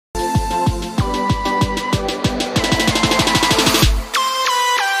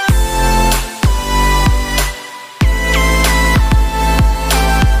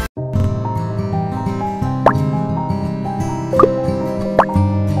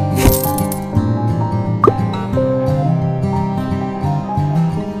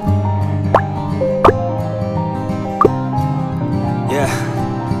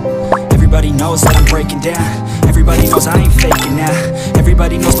down. Everybody knows I ain't faking now.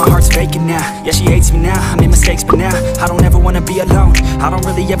 Everybody knows my heart's vacant now. Yeah, she hates me now, I made mistakes but now I don't ever wanna be alone. I don't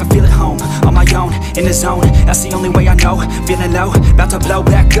really ever feel at home. On my own, in the zone, that's the only way I know. Feeling low, about to blow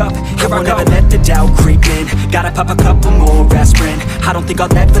back up. Here I won't ever let the doubt creep in. Gotta pop a couple more aspirin. I don't think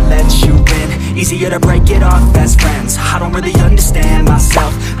I'll ever let you in. Easier to break it off best friends. I don't really understand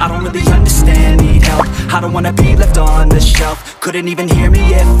myself. I don't really understand, need help. I don't wanna be left on the shelf. Couldn't even hear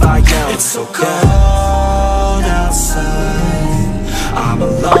me if I yelled. It's so cold outside, I'm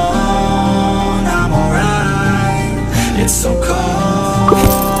alone, I'm alright. It's so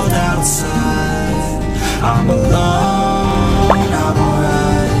cold outside, I'm alone, I'm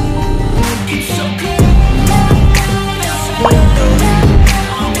alright. It's so cold outside.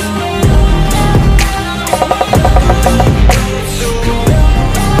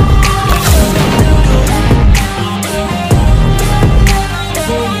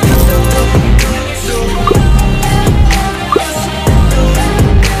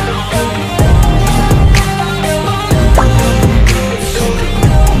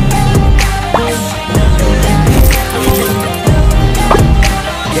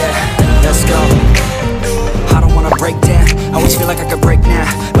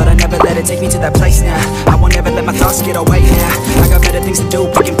 Take me to that place now. I won't ever let my thoughts get away now. I got better things to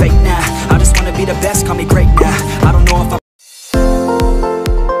do, picking fate now. I just wanna be the best, call me great now.